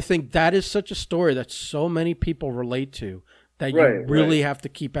 I think that is such a story that so many people relate to that you really have to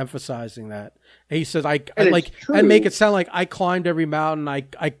keep emphasizing that. And he says, and make it sound like I climbed every mountain,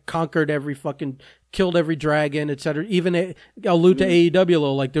 I conquered every fucking, killed every dragon, etc. Even allude to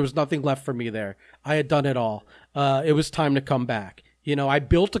AEW, like there was nothing left for me there. I had done it all. It was time to come back. I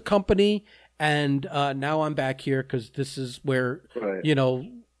built a company, and now I'm back here because this is where your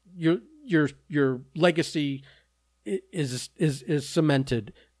legacy is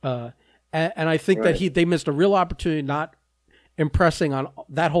cemented. And I think that they missed a real opportunity not impressing on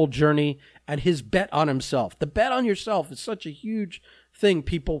that whole journey and his bet on himself. The bet on yourself is such a huge thing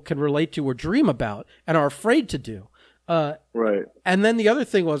people can relate to or dream about and are afraid to do. And then the other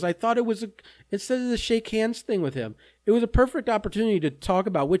thing was, I thought it was instead of the shake hands thing with him, it was a perfect opportunity to talk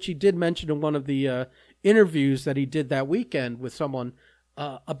about, which he did mention in one of the interviews that he did that weekend with someone,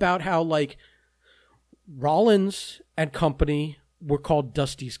 about how like Rollins and company were called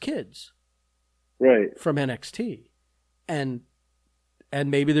Dusty's kids, from NXT, and And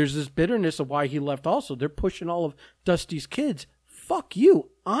maybe there's this bitterness of why he left also. They're pushing all of Dusty's kids. Fuck you.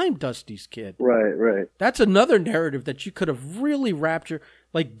 I'm Dusty's kid. Right. That's another narrative that you could have really wrapped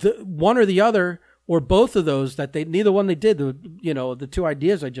like one or the other, or both of those neither one they did. The two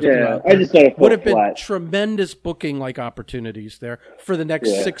ideas I just threw out I just thought it would have been flat. tremendous booking like opportunities there for the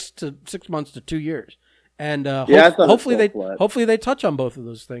next 6 months to 2 years. And hopefully they touch on both of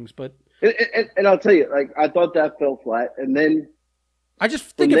those things. But and I'll tell you, like, I thought that fell flat, and then I just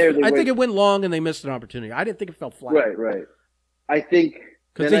think it went long and they missed an opportunity. I didn't think it fell flat. Right. I think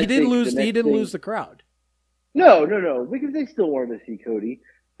because he didn't lose the crowd. No, because they still wanted to see Cody.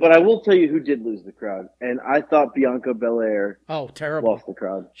 But I will tell you who did lose the crowd, and I thought Bianca Belair terrible. Lost the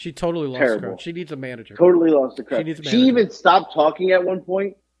crowd. She totally lost the crowd. She needs a manager. Totally lost the crowd. She even stopped talking at one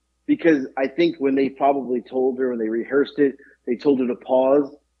point because I think when they probably told her, when they rehearsed it, they told her to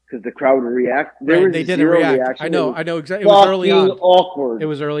pause because the crowd would react. They didn't react. Reaction. I know exactly. It was early on. Awkward. It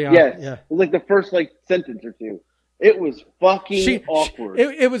was early on. Yes. Yeah. It was like the first sentence or two. It was fucking awkward.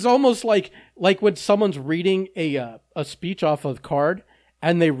 It was almost like when someone's reading a speech off a card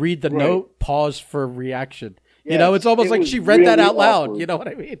and they read the note, pause for reaction. Yes, it's almost like she read really that out loud. Awkward. You know what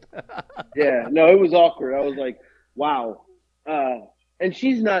I mean? Yeah. No, it was awkward. I was like, wow. And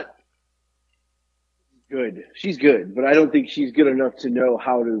she's not good. She's good, but I don't think she's good enough to know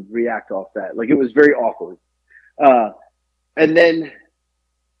how to react off that. Like, it was very awkward. And then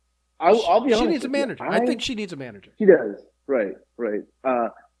I'll be honest. She needs a manager. I think she needs a manager. She does. Right.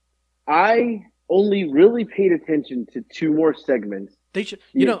 I only really paid attention to 2 more segments. They should,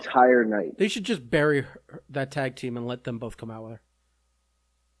 the entire night. They should just bury that tag team and let them both come out with her.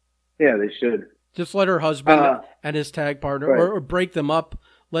 Yeah, they should. Just let her husband and his tag partner, or break them up.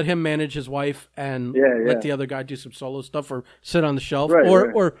 Let him manage his wife and let the other guy do some solo stuff or sit on the shelf,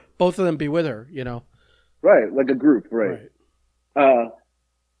 or both of them be with her. Right, like a group. Right.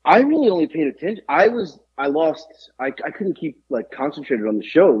 I really only paid attention. I couldn't keep concentrated on the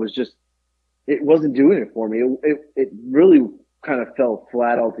show. It was just, it wasn't doing it for me. It really kind of fell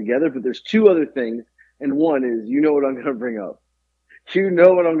flat altogether. But there's 2 other things, and one is, what I'm going to bring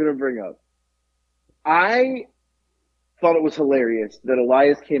up. I thought it was hilarious that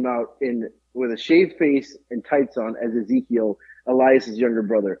Elias came out with a shaved face and tights on as Ezekiel, Elias's younger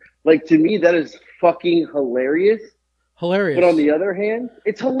brother. Like, to me, that is fucking hilarious. But on the other hand,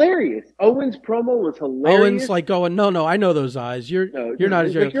 it's hilarious. Owen's promo was hilarious. Owen's going, no, I know those eyes. You're not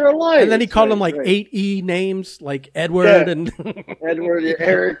as young. You're Elias. And then he called him 8 E names, like Edward and Edward,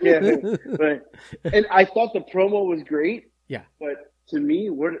 Eric. Yeah. And I thought the promo was great. Yeah. But to me,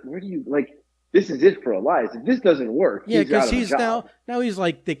 where do you this is it for Elias. If this doesn't work, because he's now he's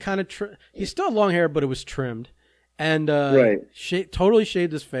they kind of he's still long hair, but it was trimmed, and totally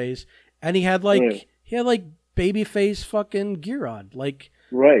shaved his face, and he had baby face fucking gear on,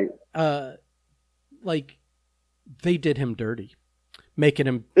 they did him dirty, making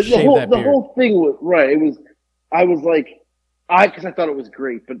him shave that beard. The whole thing was right. It was. I was because I thought it was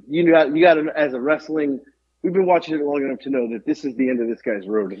great, but you got to, as a wrestling. We've been watching it long enough to know that this is the end of this guy's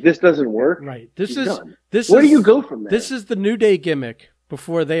road. If this doesn't work, right? Where do you go from there? This is the New Day gimmick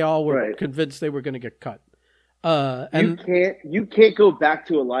before they all were convinced they were going to get cut. And you can't go back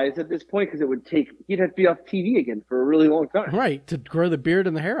to Elias at this point because he'd have to be off TV again for a really long time. Right, to grow the beard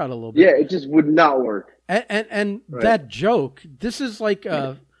and the hair out a little bit. Yeah, it just would not work. And that joke, this is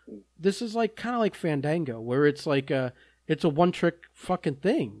kind of like Fandango, where it's it's a one trick fucking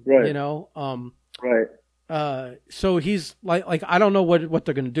thing, right? Right. So he's I don't know what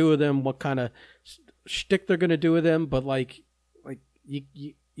they're going to do with him, what kind of shtick they're going to do with him, but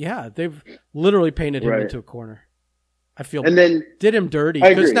they've literally painted him into a corner. I feel, and then did him dirty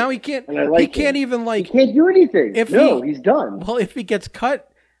because now he can't. He can't even he can't do anything. He's done. Well, if he gets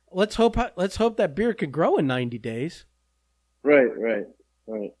cut, let's hope that beard can grow in 90 days. Right.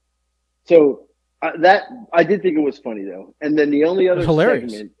 So that I did think it was funny though, and then the only other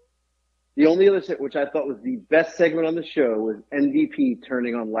segment. The only other segment, which I thought was the best segment on the show, was MVP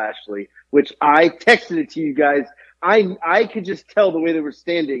turning on Lashley, which I texted it to you guys. I could just tell the way they were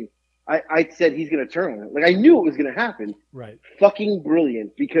standing. I said he's going to turn on it. I knew it was going to happen. Right. Fucking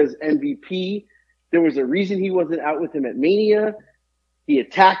brilliant, because MVP, there was a reason he wasn't out with him at Mania. He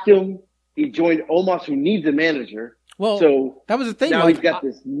attacked him. He joined Omos, who needs a manager. Well, so that was the thing. Now he's got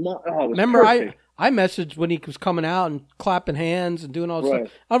this. Remember, perfect. I messaged when he was coming out and clapping hands and doing all this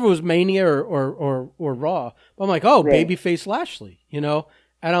stuff. I don't know if it was Mania or Raw. But I'm like, babyface Lashley, And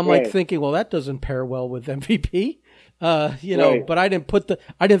I'm thinking, well, that doesn't pair well with MVP, but I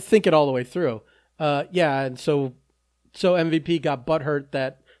didn't think it all the way through. And so MVP got butthurt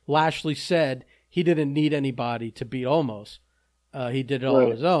that Lashley said he didn't need anybody to beat Omos. He did it all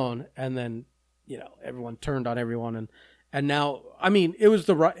on his own, and then everyone turned on everyone, and now it was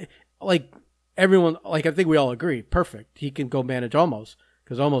the right everyone I think we all agree perfect. He can go manage Omos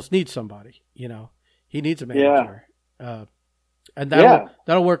because Omos needs somebody. He needs a manager, and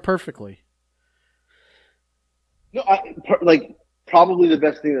that'll work perfectly. No, probably the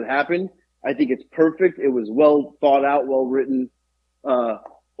best thing that happened. I think it's perfect. It was well thought out, well written,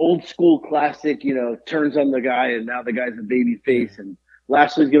 old school classic. Turns on the guy, and now the guy's a baby face, and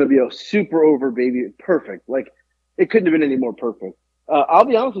Lashley's going to be a super over baby. Perfect. It couldn't have been any more perfect. I'll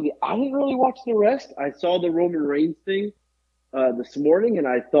be honest with you. I didn't really watch the rest. I saw the Roman Reigns thing this morning, and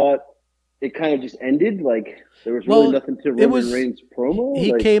I thought it kind of just ended. There was really nothing to Roman Reigns' promo.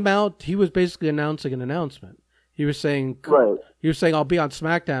 He came out. He was basically announcing an announcement. He was saying, I'll be on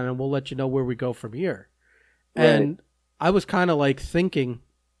SmackDown, and we'll let you know where we go from here. Right. And I was kind of thinking,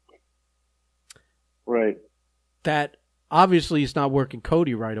 that obviously he's not working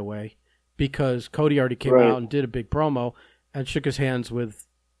Cody right away because Cody already came out and did a big promo and shook his hands with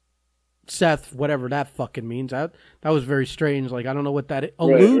Seth, whatever that fucking means. That was very strange. I don't know what that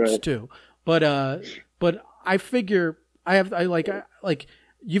alludes to, but I figure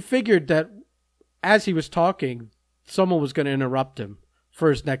you figured that as he was talking, someone was going to interrupt him for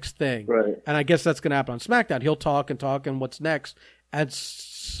his next thing. Right. And I guess that's going to happen on SmackDown. He'll talk, and what's next? And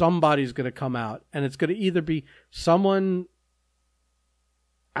somebody's going to come out. And it's going to either be someone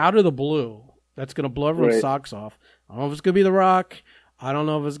out of the blue that's going to blow everyone's socks off. I don't know if it's going to be The Rock. I don't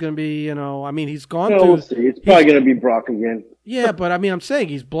know if it's going to be, he's gone through. We'll see. It's probably going to be Brock again. Yeah, but I'm saying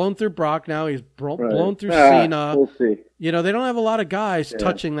he's blown through Brock now. He's blown through Cena. We'll see. They don't have a lot of guys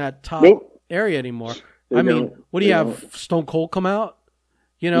touching that top area anymore. What do you have? Stone Cold come out?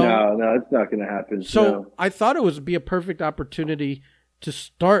 No, it's not going to happen. So I thought it would be a perfect opportunity to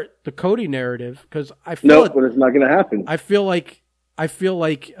start the Cody narrative because I feel but it's not going to happen. I feel like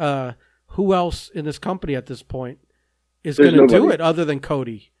who else in this company at this point is going to do it other than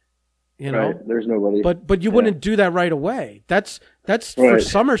Cody? Right. There's nobody. But you wouldn't do that right away. That's for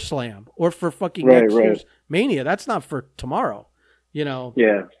SummerSlam or for fucking next year's Mania. That's not for tomorrow.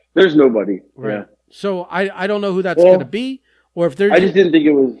 Yeah. There's nobody. Right. Yeah. So I don't know who that's going to be, or if there's. I just didn't think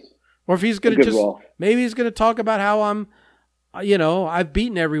it was. Or if he's going to maybe he's going to talk about how I'm, I've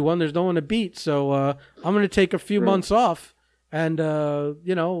beaten everyone. There's no one to beat, so I'm going to take a few months off and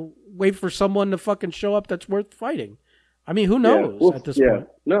wait for someone to fucking show up that's worth fighting. Who knows at this point?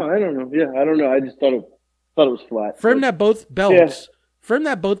 No, I don't know. Yeah, I don't know. I just thought it was flat. For him to have both belts. For him to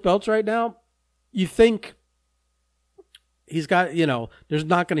have both belts right now, you think. He's got, he's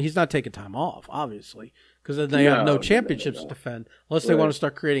not taking time off, obviously, because then they have no championships to defend, unless they want to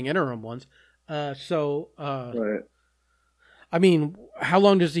start creating interim ones. How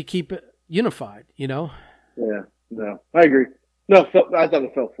long does he keep it unified, Yeah, no, I agree. No, I thought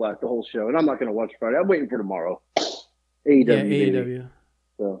it fell flat, the whole show, and I'm not going to watch Friday. I'm waiting for tomorrow. AEW. Yeah, AEW.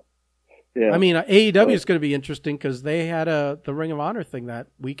 So, yeah. AEW is going to be interesting because they had the Ring of Honor thing that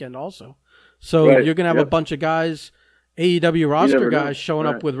weekend also. So you're going to have a bunch of guys... AEW roster guys showing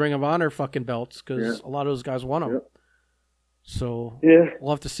up with Ring of Honor fucking belts because a lot of those guys want them. So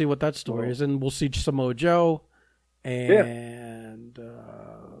we'll have to see what that story is, and we'll see Samoa Joe, and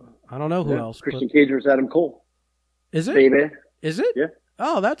I don't know who else. Christian Cage versus Adam Cole. Is it? Baby. Is it? Yeah.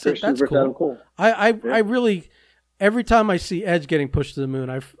 Oh, that's Christian it. That's versus cool. Adam Cole. I really, every time I see Edge getting pushed to the moon,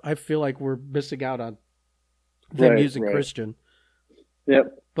 I feel like we're missing out on them using Christian.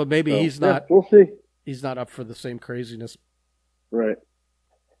 Yep. But maybe he's not. We'll see. He's not up for the same craziness. Right.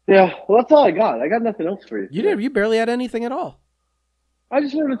 Yeah, well, that's all I got. I got nothing else for you. You barely had anything at all. I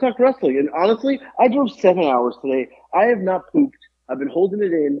just wanted to talk wrestling. And honestly, I drove 7 hours today. I have not pooped. I've been holding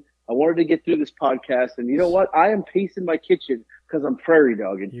it in. I wanted to get through this podcast. And you know what? I am pacing my kitchen because I'm prairie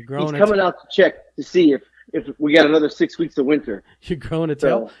dogging. He's coming out to check to see if we got another 6 weeks of winter. You're growing a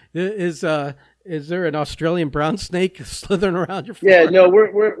tail. Is there an Australian brown snake slithering around your floor? Yeah, no,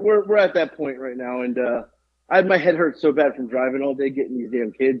 we're at that point right now, and my head hurts so bad from driving all day, getting these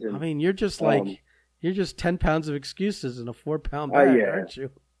damn kids. And, you're just you're just 10 pounds of excuses in a 4-pound bag, aren't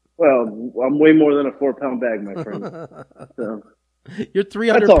you? Well, I'm way more than a 4-pound bag, my friend. So, you're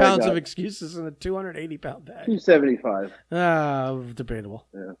 300 pounds of excuses in a 280-pound bag. 275. Debatable.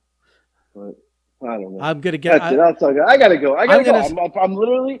 Yeah, but. I don't know. I'm gonna get. That's all good. I gotta go. I'm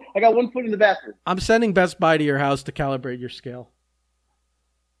literally. I got one foot in the bathroom. I'm sending Best Buy to your house to calibrate your scale.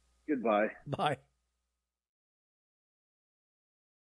 Goodbye. Bye.